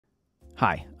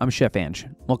Hi, I'm Chef Ange.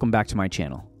 Welcome back to my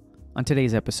channel. On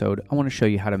today's episode, I want to show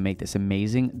you how to make this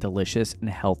amazing, delicious, and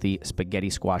healthy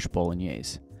spaghetti squash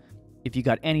bolognese. If you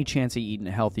got any chance of eating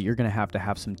healthy, you're going to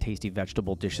have some tasty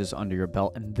vegetable dishes under your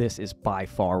belt, and this is by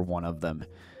far one of them.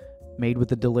 Made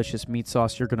with a delicious meat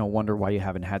sauce, you're going to wonder why you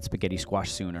haven't had spaghetti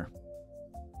squash sooner.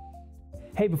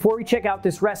 Hey, before we check out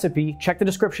this recipe, check the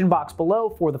description box below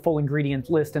for the full ingredient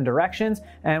list and directions.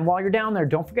 And while you're down there,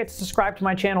 don't forget to subscribe to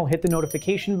my channel, hit the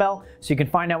notification bell so you can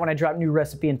find out when I drop new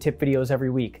recipe and tip videos every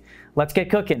week. Let's get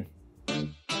cooking.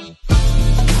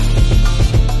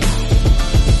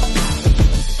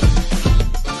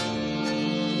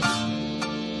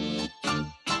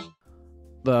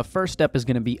 The first step is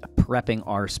going to be prepping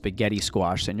our spaghetti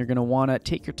squash, and you're going to want to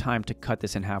take your time to cut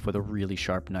this in half with a really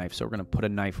sharp knife. So we're going to put a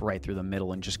knife right through the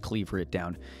middle and just cleaver it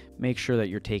down. Make sure that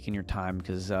you're taking your time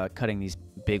because cutting these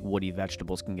big woody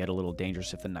vegetables can get a little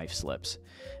dangerous if the knife slips.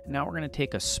 Now we're going to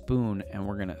take a spoon and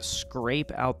we're going to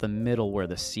scrape out the middle where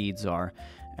the seeds are.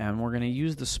 And we're going to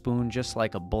use the spoon just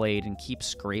like a blade and keep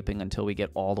scraping until we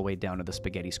get all the way down to the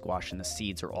spaghetti squash and the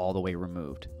seeds are all the way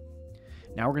removed.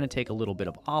 Now we're going to take a little bit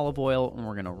of olive oil and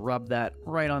we're going to rub that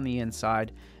right on the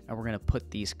inside, and we're going to put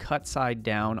these cut side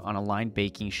down on a lined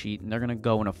baking sheet, and they're going to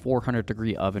go in a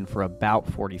 400-degree oven for about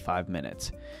 45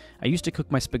 minutes. I used to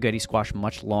cook my spaghetti squash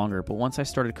much longer, but once I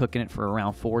started cooking it for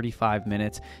around 45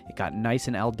 minutes, it got nice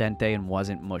and al dente and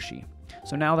wasn't mushy.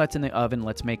 So now that's in the oven,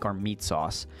 let's make our meat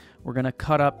sauce. We're going to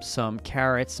cut up some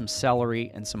carrots, some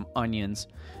celery, and some onions,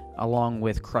 along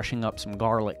with crushing up some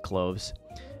garlic cloves.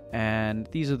 And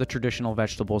these are the traditional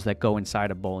vegetables that go inside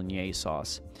a bolognese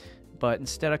sauce. But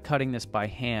instead of cutting this by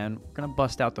hand, we're going to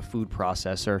bust out the food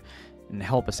processor and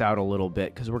help us out a little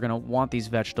bit, because we're going to want these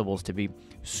vegetables to be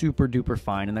super duper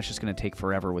fine, and that's just going to take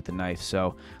forever with the knife.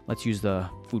 So let's use the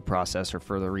food processor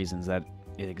for the reasons that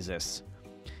it exists.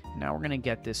 Now we're going to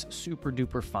get this super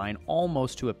duper fine,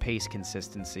 almost to a paste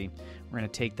consistency. We're going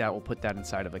to take that, we'll put that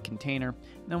inside of a container,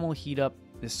 and then we'll heat up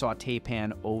this saute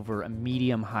pan over a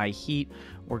medium-high heat.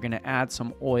 We're going to add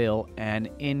some oil, and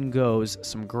in goes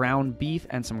some ground beef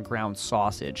and some ground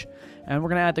sausage. And we're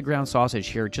going to add the ground sausage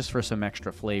here just for some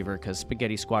extra flavor, because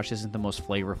spaghetti squash isn't the most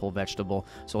flavorful vegetable,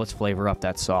 so let's flavor up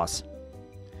that sauce.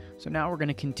 So now we're going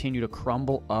to continue to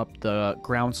crumble up the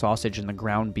ground sausage and the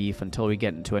ground beef until we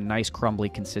get into a nice crumbly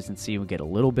consistency. We get a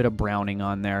little bit of browning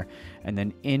on there, and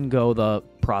then in go the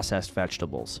processed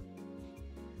vegetables.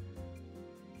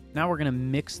 Now we're going to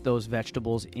mix those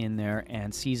vegetables in there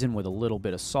and season with a little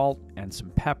bit of salt and some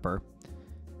pepper.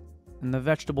 And the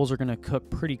vegetables are going to cook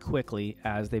pretty quickly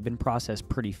as they've been processed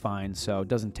pretty fine, so it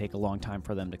doesn't take a long time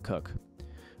for them to cook.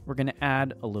 We're going to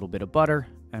add a little bit of butter,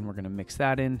 and we're going to mix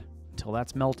that in until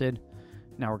that's melted.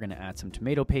 Now we're going to add some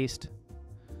tomato paste.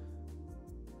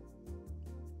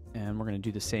 And we're going to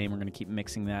do the same. We're going to keep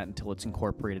mixing that until it's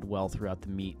incorporated well throughout the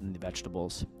meat and the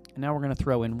vegetables. And now we're going to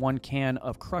throw in 1 can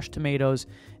of crushed tomatoes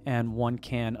and 1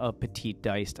 can of petite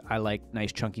diced. I like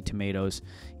nice chunky tomatoes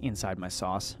inside my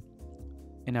sauce.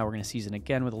 And now we're going to season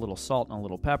again with a little salt and a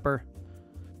little pepper.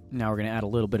 Now we're going to add a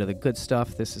little bit of the good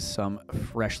stuff. This is some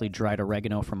freshly dried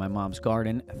oregano from my mom's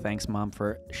garden. Thanks, Mom,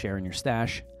 for sharing your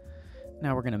stash.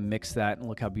 Now we're going to mix that, and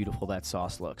look how beautiful that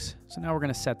sauce looks. So now we're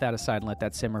going to set that aside and let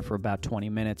that simmer for about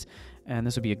 20 minutes. And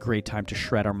this would be a great time to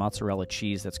shred our mozzarella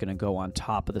cheese that's going to go on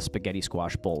top of the spaghetti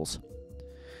squash bowls.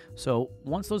 So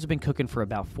once those have been cooking for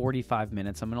about 45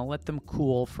 minutes, I'm going to let them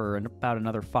cool for about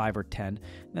another 5 or 10.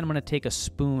 Then I'm going to take a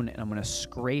spoon and I'm going to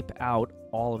scrape out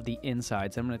all of the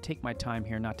insides. I'm going to take my time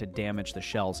here not to damage the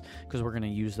shells, because we're going to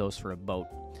use those for a boat.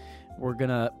 We're going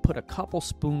to put a couple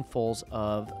spoonfuls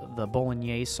of the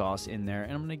bolognese sauce in there,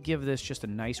 and I'm going to give this just a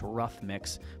nice rough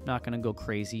mix. I'm not going to go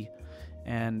crazy.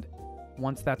 And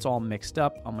once that's all mixed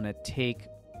up, I'm going to take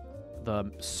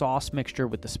the sauce mixture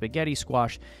with the spaghetti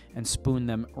squash and spoon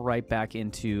them right back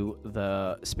into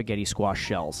the spaghetti squash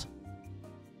shells.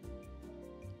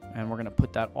 And we're going to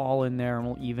put that all in there, and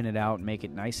we'll even it out and make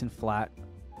it nice and flat.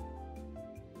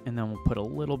 And then we'll put a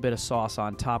little bit of sauce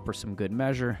on top for some good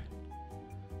measure.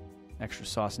 Extra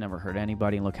sauce never hurt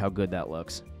anybody, and look how good that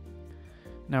looks.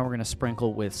 Now we're going to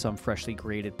sprinkle with some freshly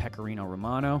grated pecorino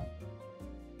romano,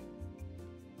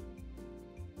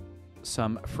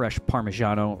 some fresh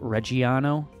Parmigiano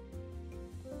Reggiano,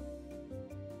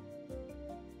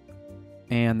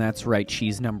 and that's right,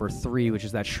 cheese number 3, which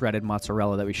is that shredded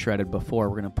mozzarella that we shredded before.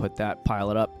 We're going to put that, pile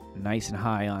it up nice and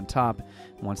high on top.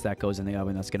 And once that goes in the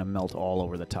oven, that's going to melt all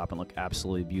over the top and look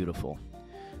absolutely beautiful.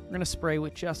 We're going to spray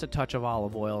with just a touch of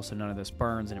olive oil so none of this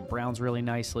burns and it browns really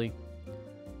nicely.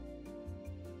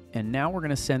 And now we're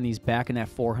going to send these back in that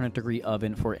 400-degree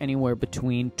oven for anywhere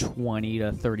between 20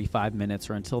 to 35 minutes,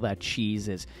 or until that cheese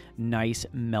is nice,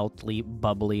 melty,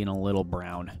 bubbly, and a little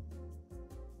brown.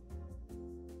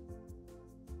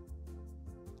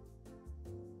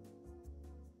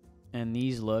 And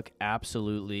these look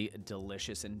absolutely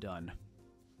delicious and done.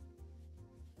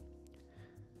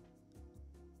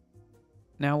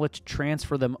 Now let's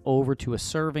transfer them over to a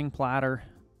serving platter,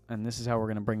 and this is how we're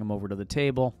going to bring them over to the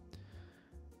table.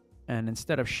 And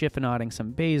instead of chiffonading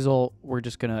some basil, we're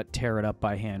just going to tear it up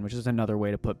by hand, which is another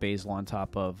way to put basil on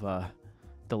top of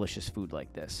delicious food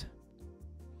like this.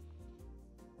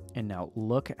 And now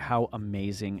look how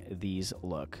amazing these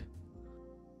look.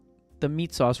 The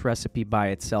meat sauce recipe by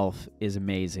itself is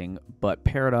amazing, but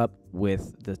pair it up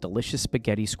with the delicious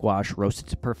spaghetti squash roasted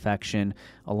to perfection,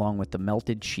 along with the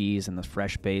melted cheese and the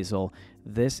fresh basil.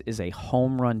 This is a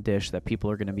home run dish that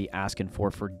people are going to be asking for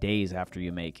days after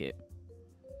you make it.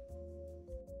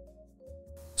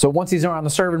 So once these are on the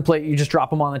serving plate, you just drop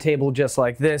them on the table just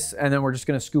like this, and then we're just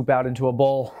gonna scoop out into a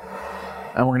bowl,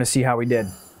 and we're gonna see how we did.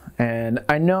 And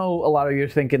I know a lot of you are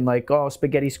thinking like, oh,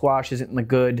 spaghetti squash isn't a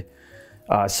good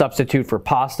substitute for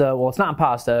pasta. Well, it's not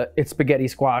pasta, it's spaghetti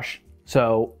squash.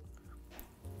 So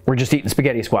we're just eating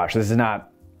spaghetti squash. This is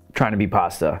not trying to be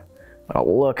pasta. Oh,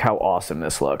 look how awesome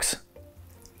this looks.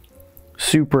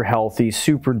 Super healthy,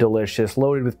 super delicious,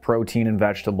 loaded with protein and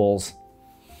vegetables.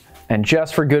 And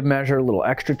just for good measure, a little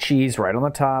extra cheese right on the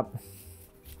top.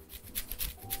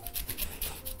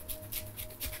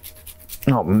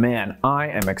 Oh man, I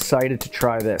am excited to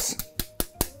try this.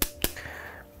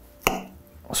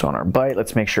 So on our bite,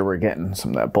 let's make sure we're getting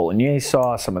some of that Bolognese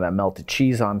sauce, some of that melted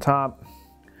cheese on top,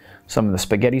 some of the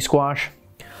spaghetti squash.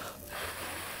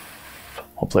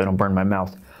 Hopefully I don't burn my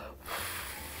mouth.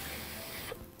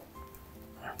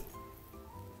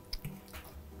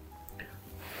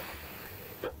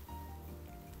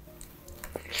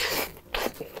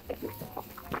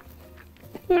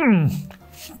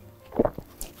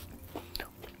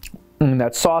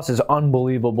 That sauce is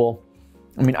unbelievable.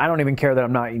 I mean, I don't even care that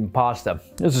I'm not eating pasta.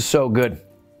 This is so good.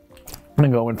 I'm gonna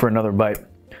go in for another bite.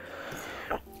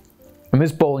 And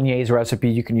this Bolognese recipe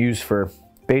you can use for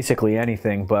basically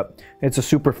anything, but it's a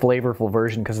super flavorful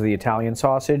version because of the Italian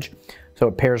sausage. So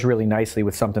it pairs really nicely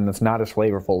with something that's not as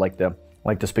flavorful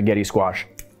like the spaghetti squash.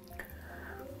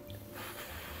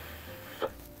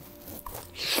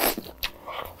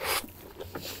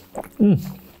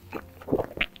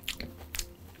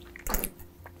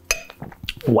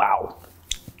 Wow,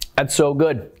 that's so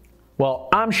good. Well,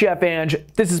 I'm Chef Ange.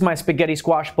 This is my spaghetti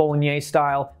squash Bolognese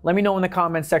style. Let me know in the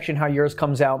comments section how yours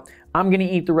comes out. I'm gonna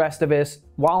eat the rest of this.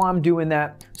 While I'm doing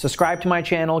that, subscribe to my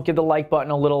channel, give the like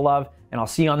button a little love, and I'll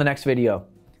see you on the next video.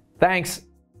 Thanks.